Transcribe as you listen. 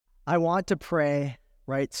I want to pray,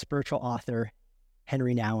 writes spiritual author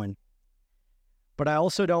Henry Nouwen. But I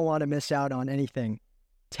also don't want to miss out on anything.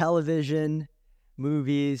 Television,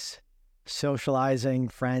 movies, socializing,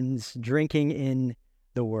 friends, drinking in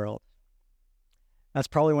the world. That's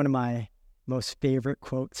probably one of my most favorite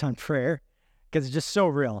quotes on prayer because it's just so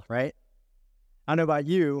real, right? I don't know about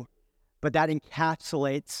you, but that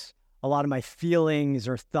encapsulates a lot of my feelings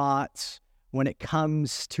or thoughts when it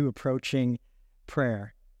comes to approaching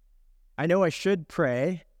prayer. I know I should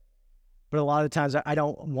pray, but a lot of times I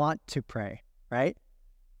don't want to pray, right?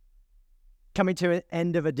 Coming to an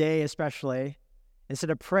end of a day especially,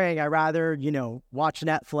 instead of praying, I rather, watch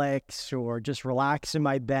Netflix or just relax in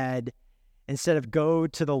my bed instead of go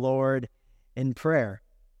to the Lord in prayer.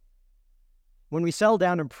 When we settle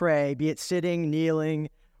down and pray, be it sitting, kneeling,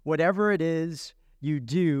 whatever it is you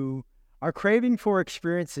do, our craving for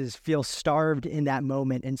experiences feel starved in that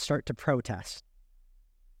moment and start to protest.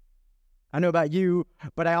 I don't know about you,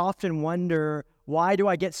 but I often wonder, why do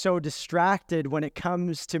I get so distracted when it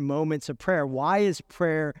comes to moments of prayer? Why is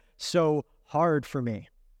prayer so hard for me?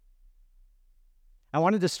 I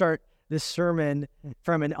wanted to start this sermon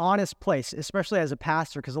from an honest place, especially as a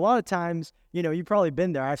pastor, because a lot of times, you've probably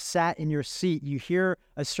been there. I've sat in your seat. You hear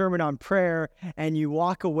a sermon on prayer and you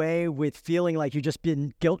walk away with feeling like you've just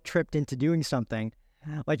been guilt-tripped into doing something,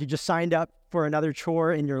 like you just signed up for another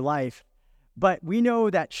chore in your life. But we know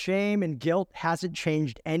that shame and guilt hasn't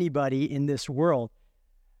changed anybody in this world.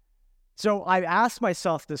 So I've asked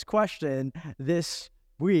myself this question this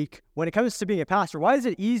week, when it comes to being a pastor, why is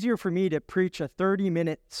it easier for me to preach a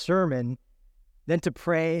 30-minute sermon than to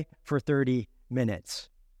pray for 30 minutes?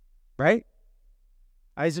 Right?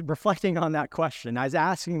 I was reflecting on that question. I was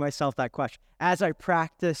asking myself that question as I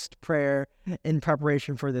practiced prayer in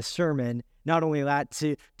preparation for this sermon. Not only that,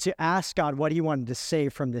 to ask God what he wanted to say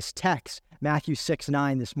from this text, Matthew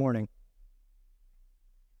 6:9 this morning.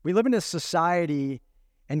 We live in a society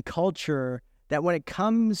and culture that when it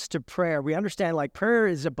comes to prayer, we understand prayer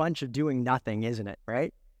is a bunch of doing nothing, isn't it,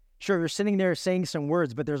 right? Sure, you're sitting there saying some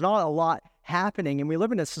words, but there's not a lot happening. And we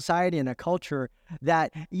live in a society and a culture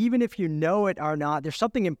that even if you know it or not, there's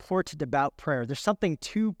something important about prayer. There's something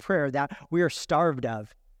to prayer that we are starved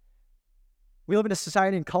of. We live in a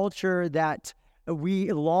society and culture that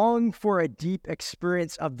we long for a deep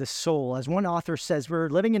experience of the soul. As one author says, we're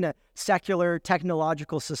living in a secular,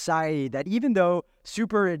 technological society that even though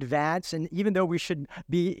super advanced and even though we should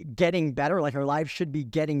be getting better, our lives should be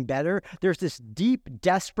getting better, there's this deep,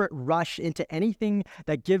 desperate rush into anything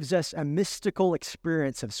that gives us a mystical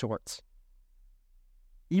experience of sorts.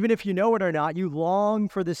 Even if you know it or not, you long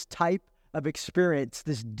for this type of experience,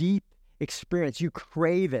 this deep experience. You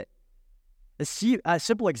crave it. A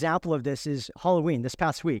simple example of this is Halloween this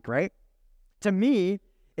past week, right? To me,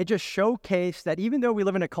 it just showcased that even though we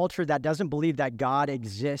live in a culture that doesn't believe that God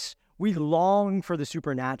exists, we long for the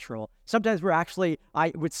supernatural. Sometimes we're actually,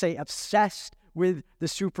 I would say, obsessed with the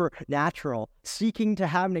supernatural, seeking to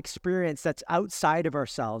have an experience that's outside of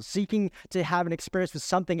ourselves, seeking to have an experience with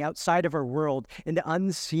something outside of our world in the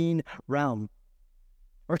unseen realm.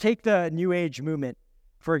 Or take the New Age movement,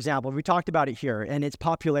 for example. We talked about it here and its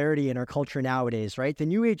popularity in our culture nowadays, right? The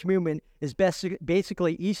New Age movement is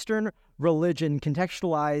basically Eastern religion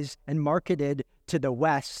contextualized and marketed to the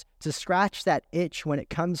West to scratch that itch when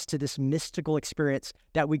it comes to this mystical experience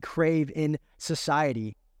that we crave in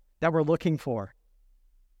society, that we're looking for.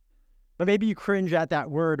 But maybe you cringe at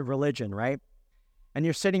that word religion, right? And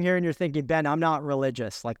you're sitting here and you're thinking, Ben, I'm not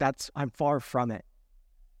religious. I'm far from it.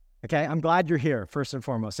 Okay, I'm glad you're here, first and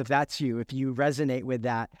foremost, if that's you, if you resonate with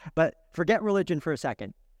that. But forget religion for a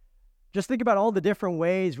second. Just think about all the different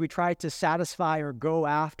ways we try to satisfy or go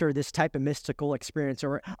after this type of mystical experience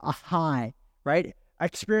or a high, right?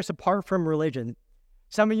 Experience apart from religion.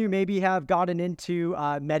 Some of you maybe have gotten into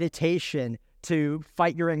meditation to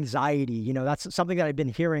fight your anxiety. That's something that I've been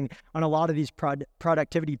hearing on a lot of these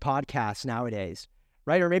productivity podcasts nowadays,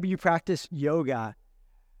 right? Or maybe you practice yoga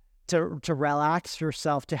to relax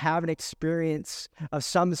yourself, to have an experience of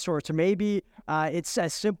some sort. Or maybe it's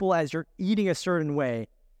as simple as you're eating a certain way,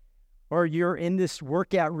 or you're in this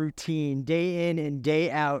workout routine day in and day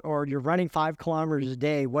out, or you're running 5 kilometers a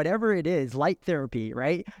day, whatever it is, light therapy,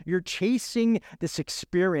 right? You're chasing this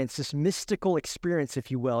experience, this mystical experience, if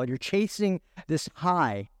you will. You're chasing this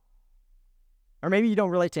high. Or maybe you don't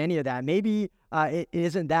relate to any of that. Maybe it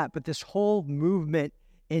isn't that, but this whole movement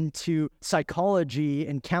into psychology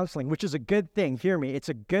and counseling, which is a good thing. Hear me. It's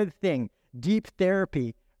a good thing. Deep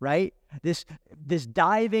therapy, right? This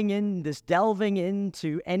diving in, this delving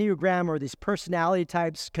into Enneagram or these personality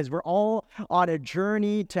types, because we're all on a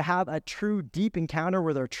journey to have a true deep encounter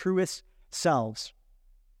with our truest selves.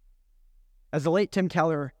 As the late Tim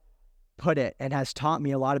Keller put it, and has taught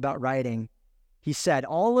me a lot about writing, he said,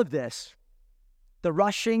 all of this, the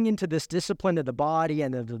rushing into this discipline of the body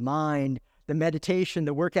and of the mind, the meditation,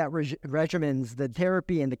 the workout regimens, the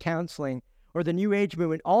therapy and the counseling, or the New Age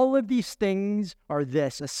movement, all of these things are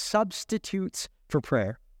a substitutes for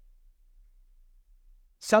prayer.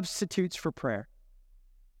 Substitutes for prayer.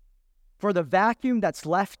 For the vacuum that's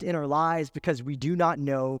left in our lives because we do not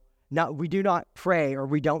pray, or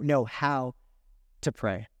we don't know how to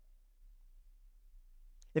pray.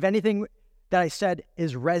 If anything that I said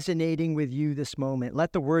is resonating with you this moment,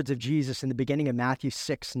 let the words of Jesus in the beginning of Matthew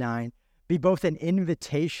 6:9 be both an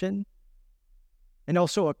invitation and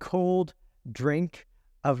also a cold drink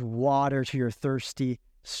of water to your thirsty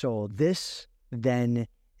soul. This then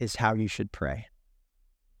is how you should pray.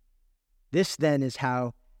 This then is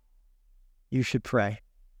how you should pray.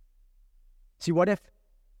 See, what if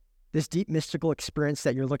this deep mystical experience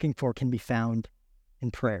that you're looking for can be found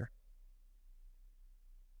in prayer?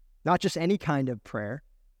 Not just any kind of prayer.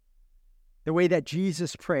 The way that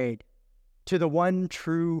Jesus prayed to the one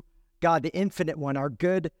true God, the infinite one, our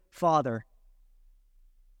good Father.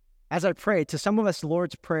 As I pray, to some of us, the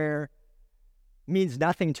Lord's Prayer means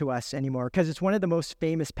nothing to us anymore because it's one of the most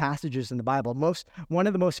famous passages in the Bible, one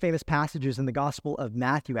of the most famous passages in the Gospel of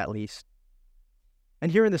Matthew, at least.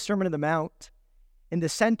 And here in the Sermon on the Mount, in the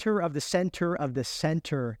center of the center of the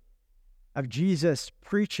center of Jesus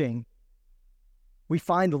preaching, we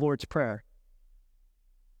find the Lord's Prayer.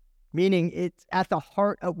 Meaning it's at the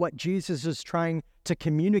heart of what Jesus is trying to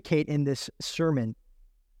communicate in this sermon.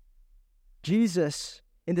 Jesus,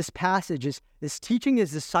 in this passage, is teaching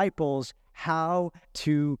his disciples how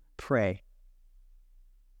to pray.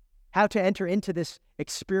 How to enter into this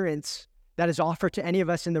experience that is offered to any of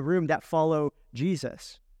us in the room that follow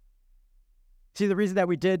Jesus. See, the reason that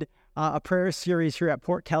we did a prayer series here at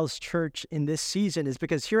Port Kells Church in this season is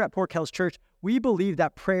because here at Port Kells Church, we believe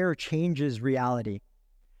that prayer changes reality.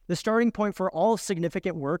 The starting point for all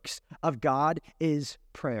significant works of God is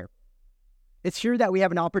prayer. It's here that we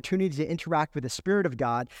have an opportunity to interact with the Spirit of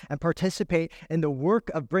God and participate in the work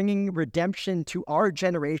of bringing redemption to our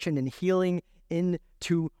generation and healing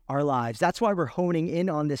into our lives. That's why we're honing in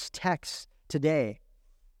on this text today.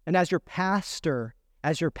 And as your pastor,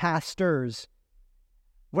 as your pastors,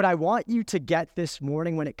 what I want you to get this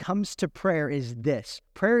morning when it comes to prayer is this.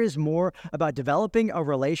 Prayer is more about developing a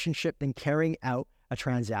relationship than carrying out a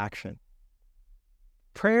transaction.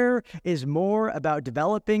 Prayer is more about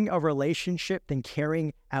developing a relationship than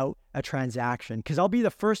carrying out a transaction. Because I'll be the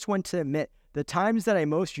first one to admit, the times that I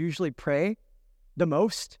most usually pray, the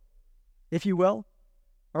most, if you will,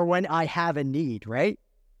 are when I have a need, right?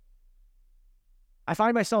 I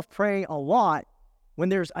find myself praying a lot when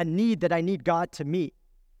there's a need that I need God to meet.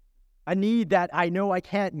 A need that I know I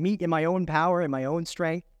can't meet in my own power, in my own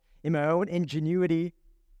strength, in my own ingenuity.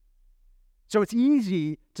 So it's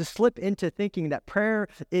easy to slip into thinking that prayer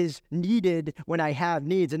is needed when I have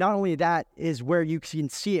needs. And not only that is where you can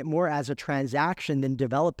see it more as a transaction than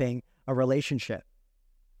developing a relationship.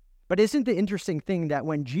 But isn't the interesting thing that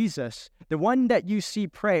when Jesus, the one that you see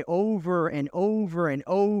pray over and over and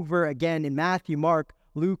over again in Matthew, Mark,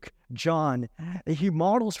 Luke, John, he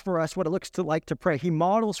models for us what it looks like to pray. He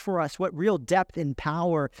models for us what real depth and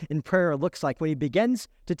power in prayer looks like. When he begins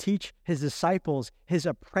to teach his disciples, his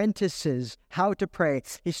apprentices, how to pray,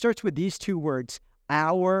 he starts with these two words,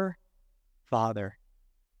 our Father.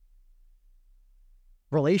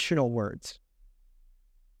 Relational words.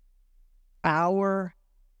 Our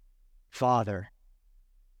Father.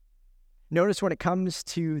 Notice when it comes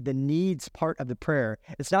to the needs part of the prayer,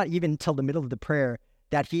 it's not even until the middle of the prayer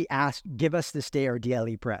that he asked, give us this day our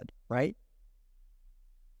daily bread, right?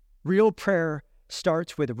 Real prayer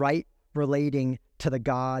starts with right relating to the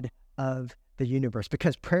God of the universe,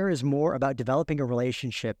 because prayer is more about developing a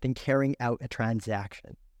relationship than carrying out a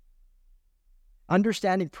transaction.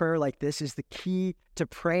 Understanding prayer like this is the key to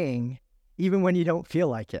praying even when you don't feel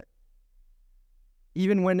like it.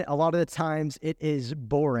 Even when a lot of the times it is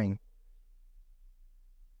boring.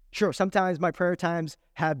 Sure, sometimes my prayer times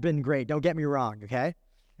have been great. Don't get me wrong, okay?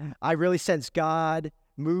 I really sense God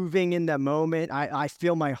moving in the moment. I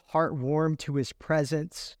feel my heart warm to his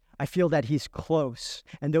presence. I feel that he's close,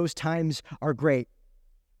 and those times are great.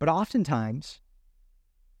 But oftentimes,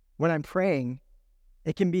 when I'm praying,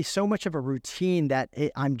 it can be so much of a routine that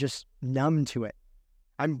I'm just numb to it.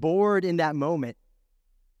 I'm bored in that moment.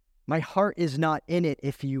 My heart is not in it,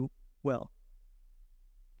 if you will.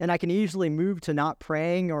 And I can easily move to not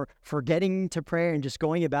praying or forgetting to pray and just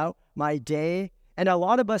going about my day. And a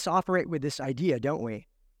lot of us operate with this idea, don't we?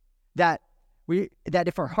 That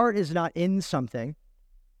if our heart is not in something,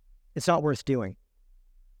 it's not worth doing.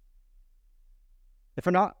 If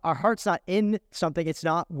our heart's not in something, it's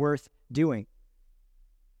not worth doing.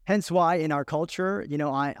 Hence why in our culture,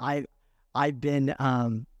 I've been,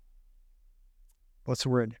 what's the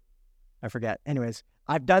word? I forget. Anyways,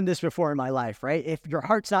 I've done this before in my life, right? If your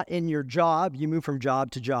heart's not in your job, you move from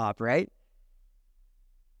job to job, right?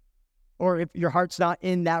 Or if your heart's not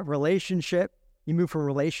in that relationship, you move from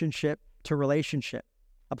relationship to relationship.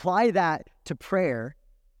 Apply that to prayer.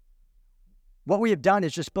 What we have done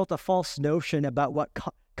is just built a false notion about what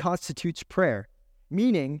constitutes prayer,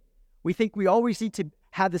 meaning we think we always need to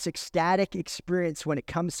have this ecstatic experience when it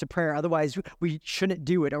comes to prayer. Otherwise, we shouldn't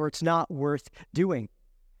do it, or it's not worth doing.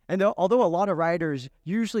 And although a lot of writers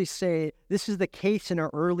usually say this is the case in our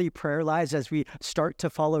early prayer lives as we start to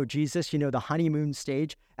follow Jesus, the honeymoon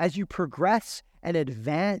stage, as you progress and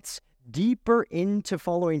advance deeper into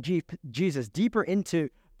following Jesus, deeper into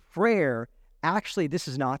prayer, actually, this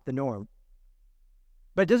is not the norm.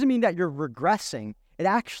 But it doesn't mean that you're regressing. It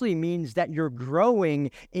actually means that you're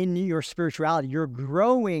growing in your spirituality. You're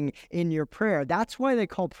growing in your prayer. That's why they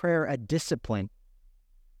call prayer a discipline.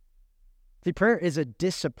 See, prayer is a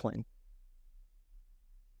discipline.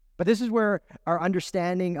 But this is where our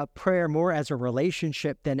understanding of prayer more as a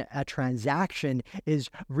relationship than a transaction is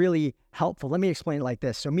really helpful. Let me explain it like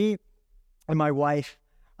this. So me and my wife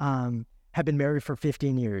have been married for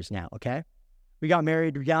 15 years now, okay? We got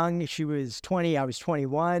married young. She was 20, I was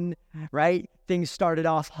 21, right? Things started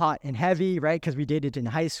off hot and heavy, right? Because we dated in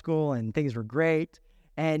high school and things were great.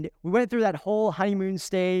 And we went through that whole honeymoon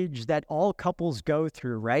stage that all couples go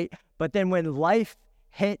through, right? But then when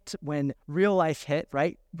real life hit,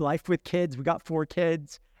 right? Life with kids, we got 4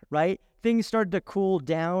 kids, right? Things started to cool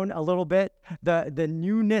down a little bit. The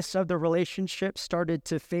newness of the relationship started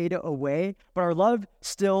to fade away, but our love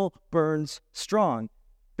still burns strong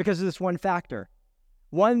because of this one factor.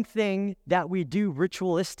 One thing that we do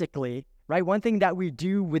ritualistically, right? One thing that we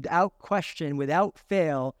do without question, without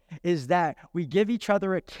fail, is that we give each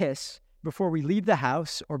other a kiss before we leave the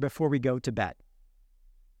house or before we go to bed.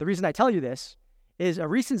 The reason I tell you this is a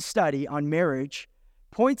recent study on marriage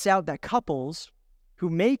points out that couples who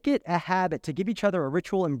make it a habit to give each other a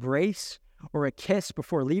ritual embrace or a kiss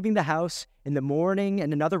before leaving the house in the morning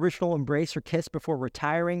and another ritual embrace or kiss before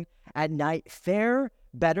retiring at night fare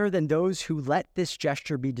better than those who let this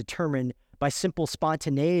gesture be determined by simple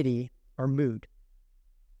spontaneity or mood.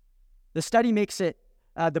 The study makes it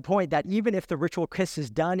the point that even if the ritual kiss is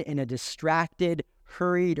done in a distracted,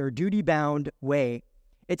 hurried, or duty-bound way,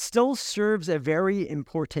 it still serves a very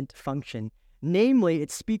important function. Namely,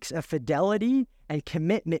 it speaks of fidelity and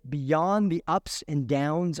commitment beyond the ups and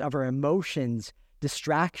downs of our emotions,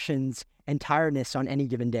 distractions, and tiredness on any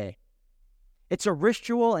given day. It's a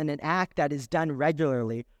ritual and an act that is done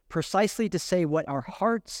regularly, precisely to say what our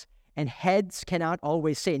hearts and heads cannot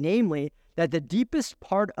always say, namely, that the deepest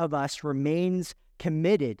part of us remains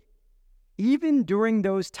committed, even during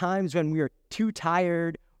those times when we are too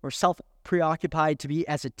tired or self-preoccupied to be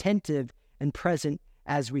as attentive and present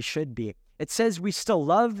as we should be. It says we still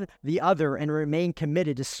love the other and remain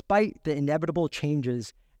committed despite the inevitable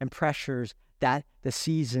changes and pressures that the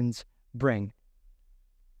seasons bring.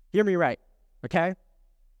 Hear me right, okay?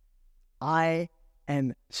 I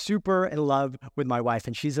am super in love with my wife,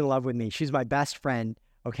 and she's in love with me. She's my best friend,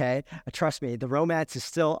 okay? Trust me, the romance is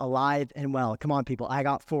still alive and well. Come on, people. I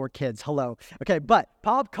got 4 kids. Hello. Okay, but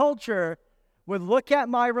pop culture would look at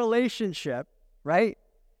my relationship, right,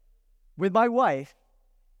 with my wife,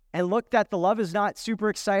 and look that the love is not super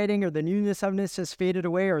exciting, or the newness of this has faded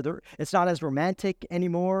away, or it's not as romantic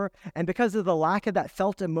anymore. And because of the lack of that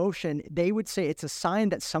felt emotion, they would say it's a sign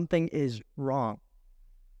that something is wrong.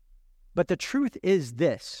 But the truth is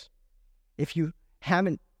this, if you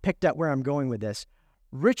haven't picked up where I'm going with this,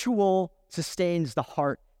 ritual sustains the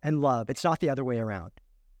heart and love. It's not the other way around.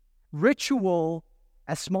 Ritual,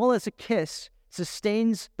 as small as a kiss,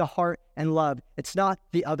 sustains the heart and love. It's not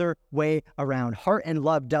the other way around. Heart and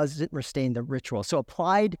love doesn't sustain the ritual. So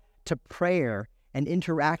applied to prayer and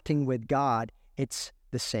interacting with God, it's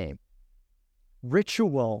the same.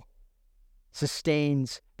 Ritual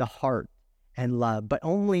sustains the heart and love, but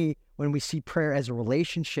only when we see prayer as a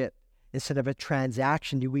relationship instead of a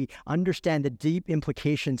transaction do we understand the deep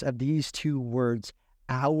implications of these 2 words,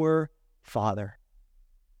 our Father.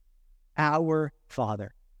 Our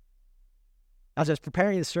Father. As I was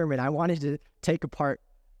preparing the sermon, I wanted to take apart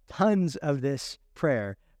tons of this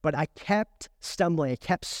prayer, but I kept stumbling. I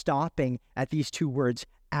kept stopping at these 2 words,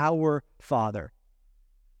 our Father.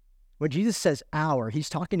 When Jesus says our, he's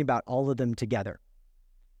talking about all of them together.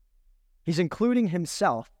 He's including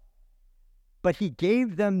himself, but he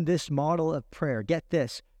gave them this model of prayer. Get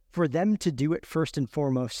this, for them to do it first and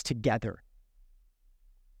foremost together.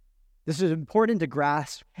 This is important to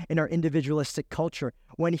grasp in our individualistic culture.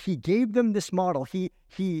 When he gave them this model, he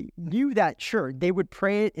knew that, sure, they would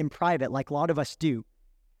pray it in private like a lot of us do,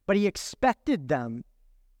 but he expected them,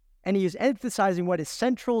 and he is emphasizing what is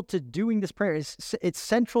central to doing this prayer. It's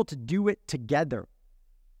central to do it together.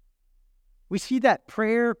 We see that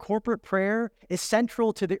prayer, corporate prayer, is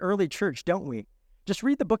central to the early church, don't we? Just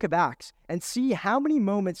read the book of Acts and see how many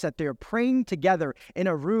moments that they're praying together in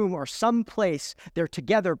a room or someplace. They're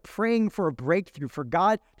together praying for a breakthrough, for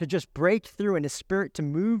God to just break through and His Spirit to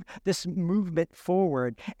move this movement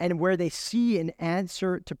forward, and where they see an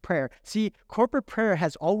answer to prayer. See, corporate prayer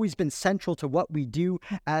has always been central to what we do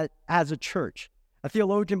as a church. A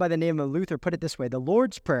theologian by the name of Luther put it this way: the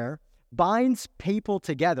Lord's Prayer binds people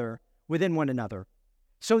together within one another,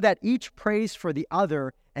 so that each prays for the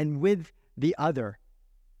other and with the other.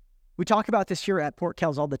 We talk about this here at Port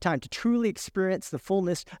Kells all the time. To truly experience the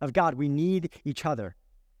fullness of God, we need each other.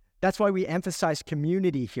 That's why we emphasize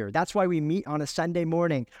community here. That's why we meet on a Sunday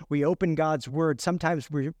morning. We open God's Word. Sometimes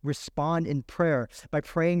we respond in prayer by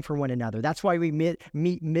praying for one another. That's why we meet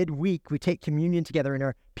midweek. We take communion together in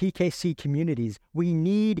our PKC communities. We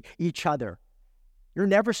need each other. You're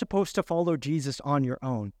never supposed to follow Jesus on your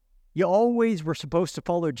own. You always were supposed to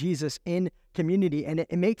follow Jesus in community, and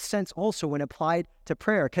it makes sense also when applied to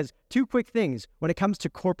prayer, because two quick things when it comes to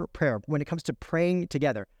corporate prayer, when it comes to praying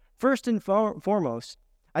together. First and foremost,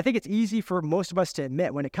 I think it's easy for most of us to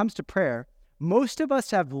admit when it comes to prayer, most of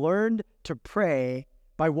us have learned to pray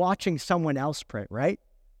by watching someone else pray, right?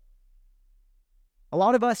 A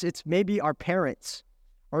lot of us, it's maybe our parents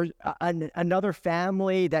or another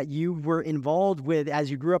family that you were involved with as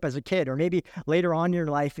you grew up as a kid, or maybe later on in your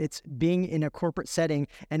life, it's being in a corporate setting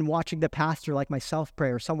and watching the pastor like myself pray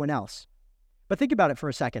or someone else. But think about it for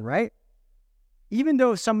a second, right? Even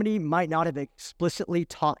though somebody might not have explicitly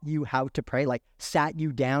taught you how to pray, like sat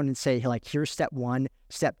you down and say, like, here's step 1,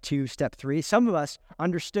 step 2, step 3. Some of us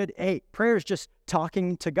understood, hey, prayer is just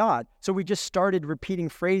talking to God. So we just started repeating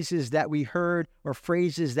phrases that we heard or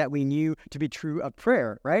phrases that we knew to be true of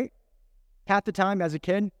prayer, right? Half the time as a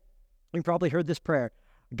kid, you probably heard this prayer: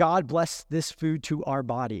 God bless this food to our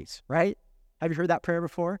bodies, right? Have you heard that prayer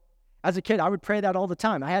before? As a kid, I would pray that all the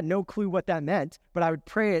time. I had no clue what that meant, but I would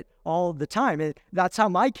pray it all the time. And that's how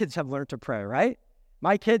my kids have learned to pray, right?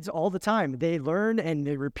 My kids all the time, they learn and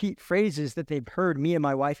they repeat phrases that they've heard me and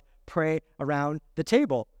my wife pray around the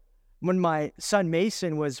table. When my son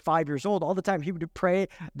Mason was 5 years old, all the time he would pray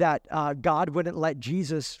that God wouldn't let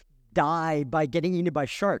Jesus die by getting eaten by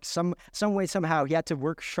sharks. Some way, somehow, he had to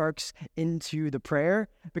work sharks into the prayer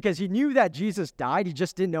because he knew that Jesus died. He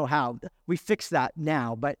just didn't know how. We fix that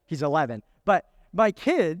now, but he's 11. But my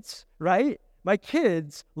kids, right? My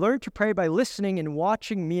kids learned to pray by listening and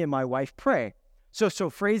watching me and my wife pray. So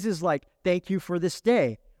phrases like, thank you for this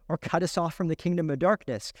day, or cut us off from the kingdom of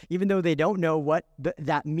darkness, even though they don't know what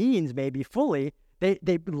that means maybe fully,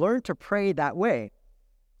 they learn to pray that way.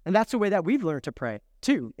 And that's the way that we've learned to pray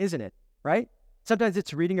too, isn't it? Right? Sometimes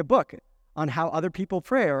it's reading a book on how other people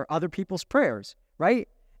pray or other people's prayers, right?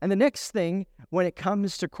 And the next thing when it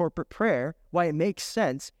comes to corporate prayer, why it makes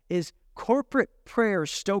sense is corporate prayer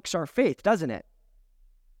stokes our faith, doesn't it?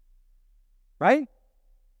 Right?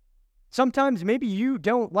 Sometimes maybe you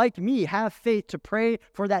don't, like me, have faith to pray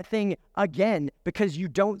for that thing again because you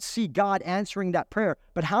don't see God answering that prayer.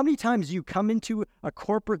 But how many times do you come into a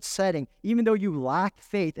corporate setting, even though you lack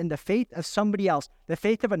faith, and the faith of somebody else, the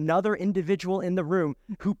faith of another individual in the room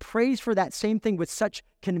who prays for that same thing with such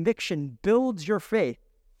conviction builds your faith?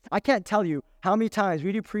 I can't tell you how many times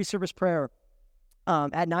we do pre-service prayer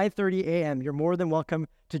at 9:30 a.m. You're more than welcome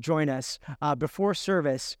to join us before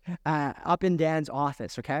service up in Dan's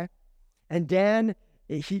office, okay? And Dan,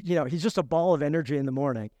 he's just a ball of energy in the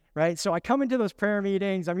morning, right? So I come into those prayer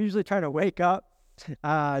meetings. I'm usually trying to wake up,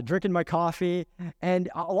 drinking my coffee. And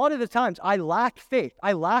a lot of the times I lack faith.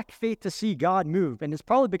 I lack faith to see God move. And it's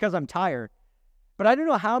probably because I'm tired. But I don't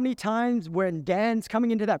know how many times when Dan's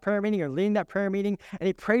coming into that prayer meeting or leading that prayer meeting, and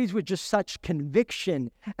he prays with just such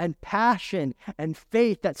conviction and passion and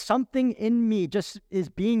faith that something in me just is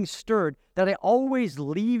being stirred, that I always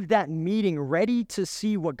leave that meeting ready to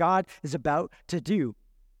see what God is about to do.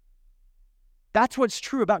 That's what's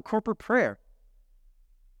true about corporate prayer.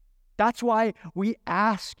 That's why we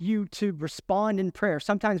ask you to respond in prayer.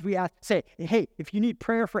 Sometimes we say, hey, if you need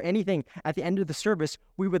prayer for anything at the end of the service,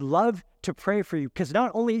 we would love to pray for you. Because not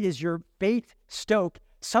only is your faith stoked,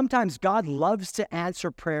 sometimes God loves to answer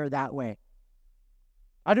prayer that way.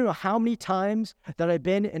 I don't know how many times that I've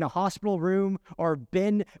been in a hospital room or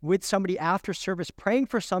been with somebody after service praying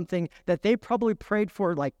for something that they probably prayed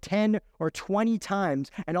for like 10 or 20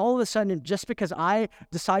 times. And all of a sudden, just because I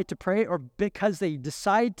decide to pray or because they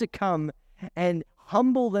decide to come and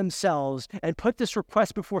humble themselves and put this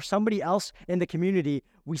request before somebody else in the community,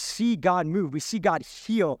 we see God move. We see God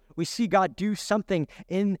heal. We see God do something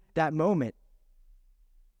in that moment.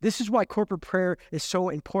 This is why corporate prayer is so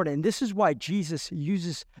important. And this is why Jesus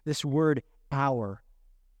uses this word "our."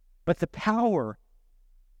 But the power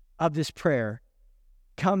of this prayer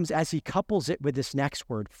comes as he couples it with this next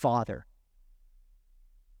word, Father.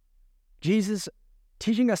 Jesus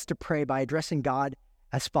teaching us to pray by addressing God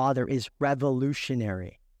as Father is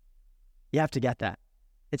revolutionary. You have to get that.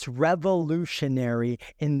 It's revolutionary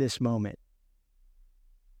in this moment.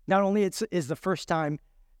 Not only is the first time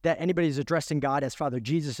that anybody's addressing God as Father,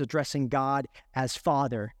 Jesus addressing God as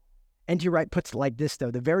Father. N.T. Wright puts it like this, though.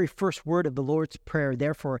 The very first word of the Lord's Prayer,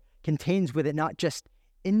 therefore, contains with it not just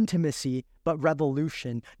intimacy, but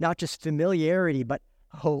revolution, not just familiarity, but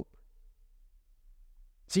hope.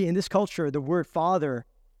 See, in this culture, the word Father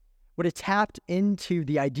would have tapped into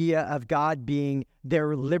the idea of God being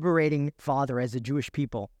their liberating Father as the Jewish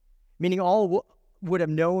people, meaning all would have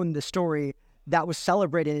known the story that was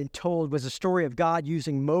celebrated and told was a story of God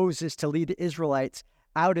using Moses to lead the Israelites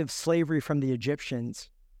out of slavery from the Egyptians.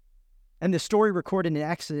 And the story recorded in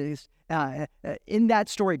Exodus, in that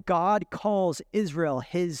story, God calls Israel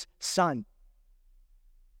his son.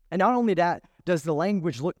 And not only that, does the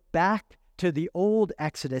language look back to the old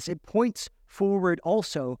Exodus, it points forward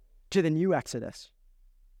also to the new Exodus.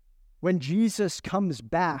 When Jesus comes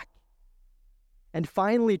back and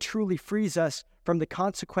finally truly frees us from the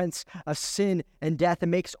consequence of sin and death and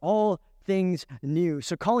makes all things new.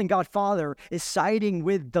 So calling God Father is siding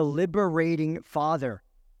with the liberating Father.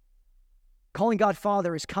 Calling God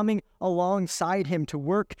Father is coming alongside him to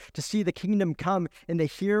work to see the kingdom come in the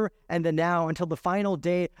here and the now until the final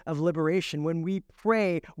day of liberation. When we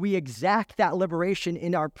pray, we exact that liberation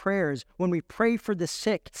in our prayers. When we pray for the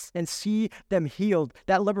sick and see them healed,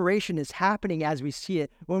 that liberation is happening as we see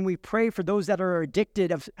it. When we pray for those that are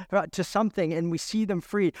addicted to something and we see them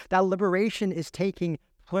free, that liberation is taking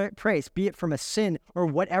place, be it from a sin or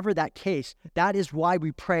whatever that case. That is why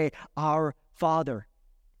we pray, our Father.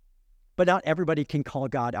 But not everybody can call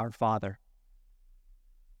God our Father.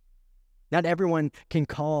 Not everyone can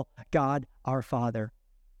call God our Father.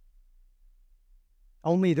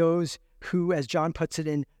 Only those who, as John puts it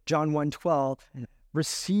in John 1:12,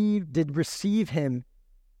 did receive him.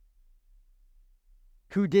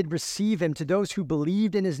 Who did receive him, to those who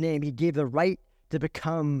believed in his name, he gave the right to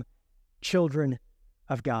become children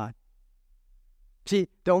of God. See,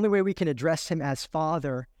 the only way we can address him as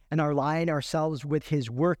Father and align ourselves with his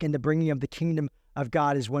work in the bringing of the kingdom of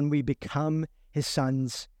God is when we become his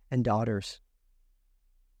sons and daughters.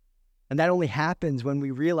 And that only happens when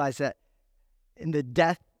we realize that in the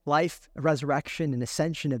death, life, resurrection, and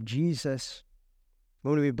ascension of Jesus,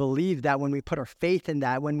 when we believe that, when we put our faith in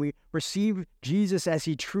that, when we receive Jesus as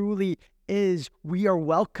he truly is, we are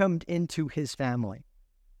welcomed into his family.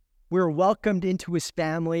 We're welcomed into his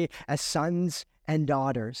family as sons and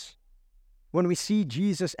daughters. When we see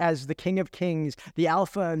Jesus as the King of Kings, the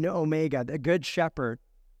Alpha and Omega, the Good Shepherd,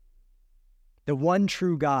 the one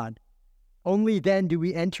true God, only then do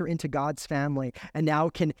we enter into God's family and now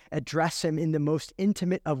can address him in the most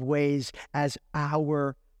intimate of ways as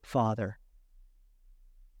our Father.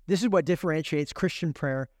 This is what differentiates Christian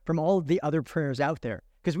prayer from all of the other prayers out there.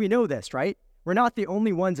 Because we know this, right? We're not the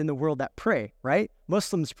only ones in the world that pray, right?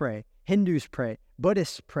 Muslims pray, Hindus pray,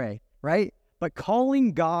 Buddhists pray, right? But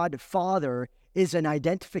calling God Father is an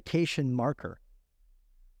identification marker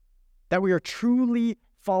that we are truly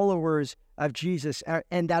followers of Jesus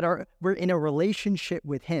and that we're in a relationship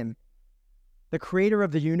with him, the creator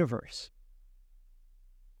of the universe.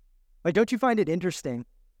 Like, don't you find it interesting,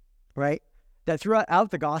 right? That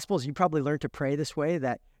throughout the Gospels, you probably learned to pray this way,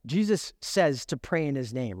 that Jesus says to pray in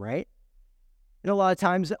his name, right? And a lot of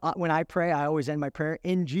times when I pray, I always end my prayer,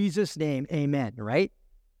 in Jesus' name, amen, right?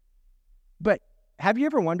 But have you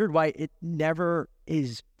ever wondered why it never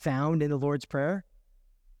is found in the Lord's Prayer?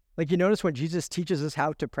 Like, you notice when Jesus teaches us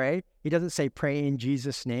how to pray, he doesn't say pray in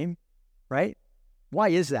Jesus' name, right? Why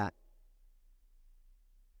is that?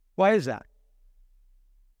 Why is that?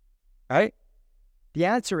 Right? The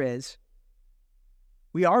answer is,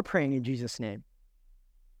 we are praying in Jesus' name.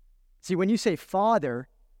 See, when you say Father,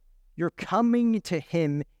 you're coming to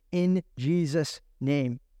him in Jesus'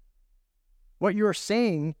 name. What you're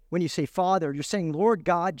saying when you say Father, you're saying, Lord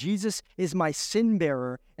God, Jesus is my sin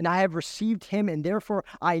bearer, and I have received him, and therefore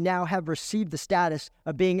I now have received the status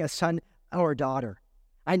of being a son or a daughter.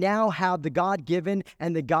 I now have the God-given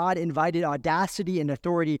and the God-invited audacity and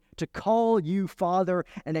authority to call you Father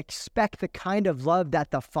and expect the kind of love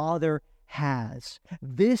that the Father has.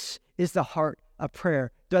 This is the heart of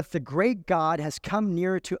prayer. That the great God has come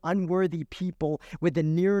near to unworthy people with the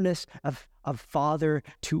nearness of father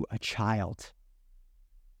to a child.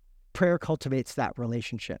 Prayer cultivates that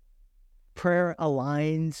relationship. Prayer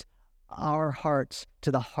aligns our hearts to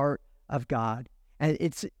the heart of God. And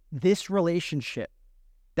it's this relationship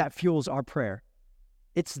that fuels our prayer.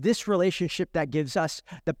 It's this relationship that gives us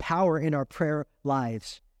the power in our prayer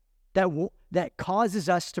lives, that causes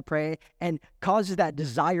us to pray and causes that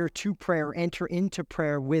desire to pray or enter into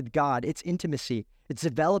prayer with God. It's intimacy. It's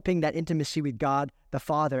developing that intimacy with God the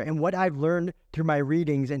Father. And what I've learned through my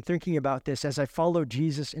readings and thinking about this as I follow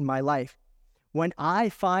Jesus in my life, when I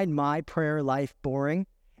find my prayer life boring,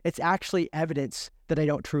 it's actually evidence that I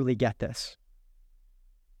don't truly get this.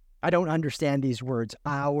 I don't understand these words,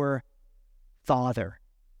 our Father.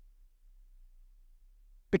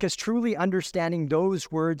 Because truly understanding those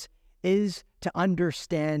words is to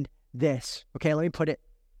understand this. Okay, let me put it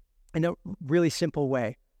in a really simple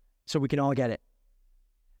way so we can all get it.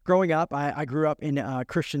 Growing up, I grew up in a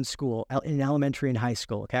Christian school, in elementary and high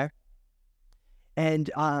school, okay? And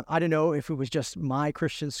I don't know if it was just my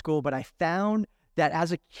Christian school, but I found that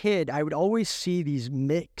as a kid, I would always see these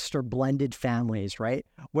mixed or blended families, right?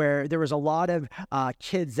 Where there was a lot of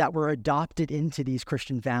kids that were adopted into these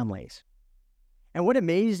Christian families. And what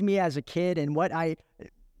amazed me as a kid and what I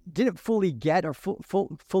didn't fully get or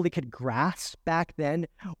fully could grasp back then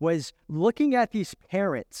was looking at these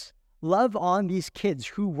parents love on these kids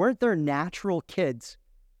who weren't their natural kids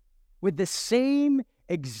with the same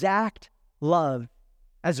exact love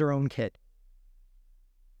as their own kid.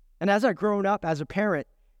 And as I've grown up as a parent,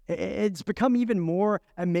 it's become even more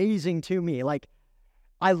amazing to me. Like,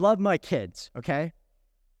 I love my kids, okay?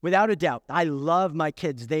 Without a doubt, I love my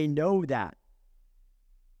kids. They know that.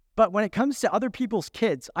 But when it comes to other people's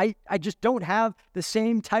kids, I just don't have the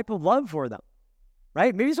same type of love for them,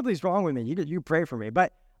 right? Maybe something's wrong with me. You pray for me.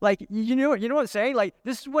 But like, you know what I'm saying? Like,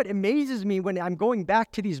 this is what amazes me when I'm going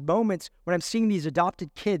back to these moments when I'm seeing these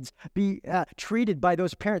adopted kids be treated by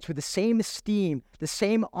those parents with the same esteem, the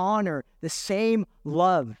same honor, the same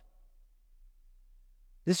love.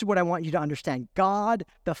 This is what I want you to understand. God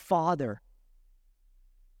the Father,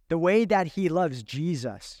 the way that he loves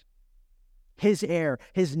Jesus, his heir,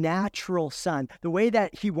 his natural son, the way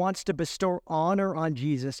that he wants to bestow honor on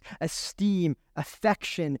Jesus, esteem,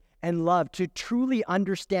 affection, and love. To truly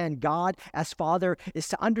understand God as Father is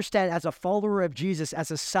to understand as a follower of Jesus,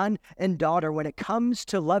 as a son and daughter, when it comes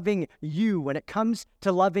to loving you, when it comes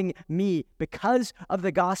to loving me, because of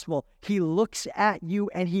the gospel, he looks at you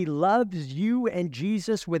and he loves you and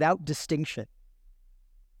Jesus without distinction.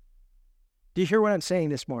 Do you hear what I'm saying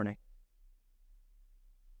this morning?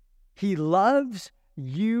 He loves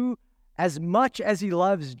you as much as he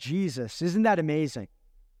loves Jesus. Isn't that amazing?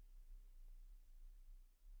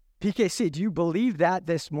 PKC, do you believe that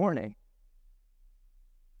this morning?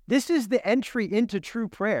 This is the entry into true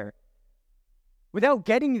prayer. Without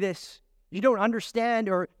getting this, you don't understand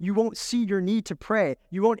or you won't see your need to pray.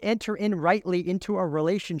 You won't enter in rightly into a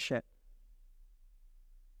relationship.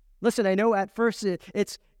 Listen, I know at first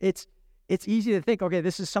it's easy to think, okay,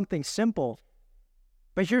 this is something simple.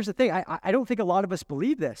 But here's the thing, I don't think a lot of us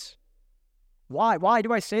believe this. Why? Why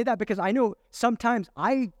do I say that? Because I know sometimes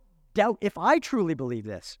I doubt if I truly believe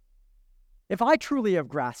this, if I truly have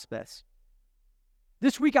grasped this.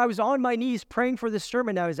 This week I was on my knees praying for this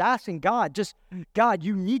sermon. I was asking God, God,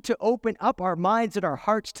 you need to open up our minds and our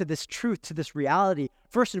hearts to this truth, to this reality.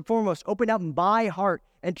 First and foremost, open up my heart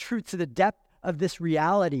and truth to the depth of this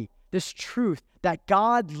reality, this truth that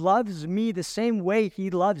God loves me the same way he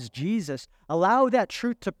loves Jesus. Allow that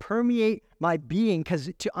truth to permeate my being, because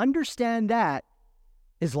to understand that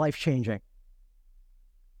is life-changing.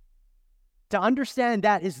 To understand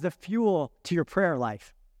that is the fuel to your prayer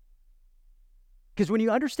life. Because when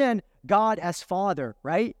you understand God as Father,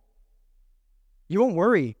 right, you won't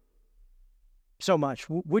worry so much,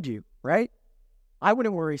 would you, right? I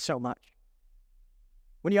wouldn't worry so much.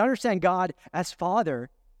 When you understand God as Father,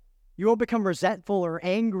 you won't become resentful or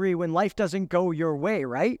angry when life doesn't go your way,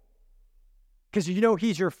 right? Because you know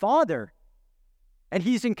he's your Father and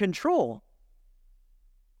he's in control.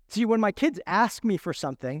 See, when my kids ask me for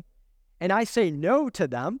something and I say no to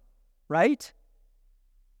them, right?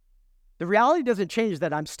 The reality doesn't change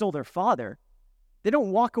that I'm still their father. They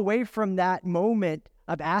don't walk away from that moment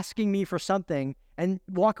of asking me for something and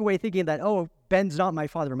walk away thinking that, oh, Ben's not my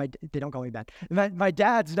father. They don't call me Ben. My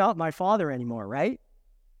dad's not my father anymore, right?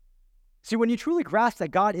 See, when you truly grasp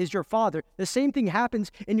that God is your father, the same thing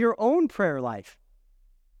happens in your own prayer life.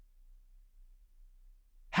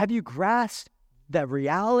 Have you grasped the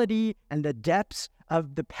reality and the depths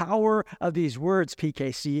of the power of these words,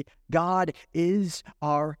 PKC? God is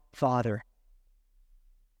our Father.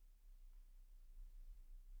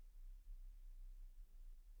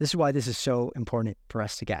 This is why this is so important for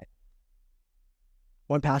us to get.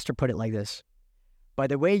 One pastor put it like this: by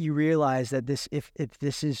the way you realize that if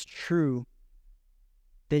this is true,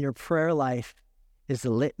 then your prayer life is the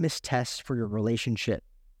litmus test for your relationship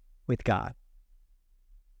with God.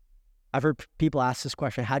 I've heard people ask this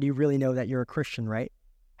question: how do you really know that you're a Christian, right?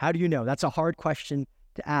 How do you know? That's a hard question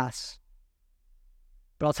to ask.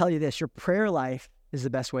 But I'll tell you this, your prayer life is the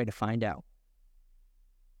best way to find out.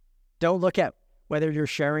 Don't look at whether you're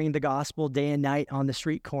sharing the gospel day and night on the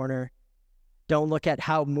street corner. Don't look at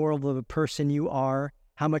how moral of a person you are,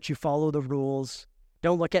 how much you follow the rules.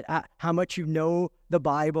 Don't look at how much you know the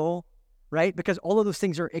Bible, right? Because all of those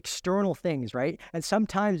things are external things, right? And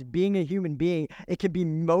sometimes being a human being, it can be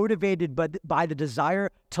motivated by the desire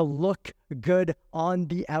to look good on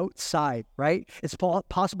the outside, right? It's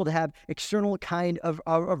possible to have external kind of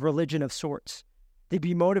religion of sorts. They'd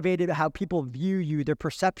be motivated by how people view you, their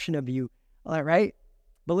perception of you, all right?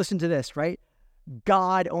 But listen to this, right?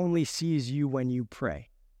 God only sees you when you pray.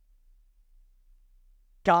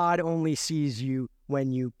 God only sees you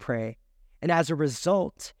when you pray. And as a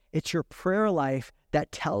result, it's your prayer life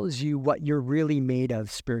that tells you what you're really made of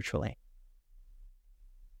spiritually.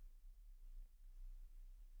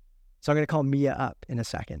 So I'm going to call Mia up in a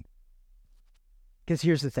second. Because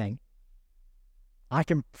here's the thing. I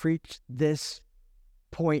can preach this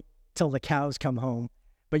point till the cows come home,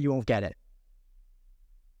 but you won't get it.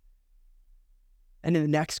 And in the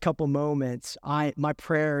next couple moments, my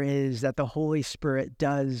prayer is that the Holy Spirit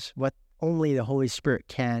does what only the Holy Spirit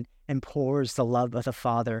can and pours the love of the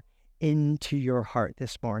Father into your heart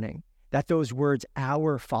this morning. That those words,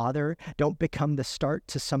 our Father, don't become the start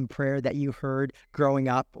to some prayer that you heard growing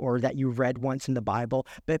up or that you read once in the Bible,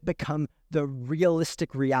 but become the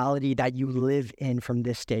realistic reality that you live in from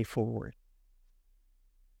this day forward.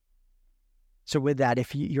 So with that,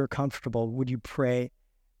 if you're comfortable, would you pray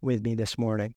with me this morning?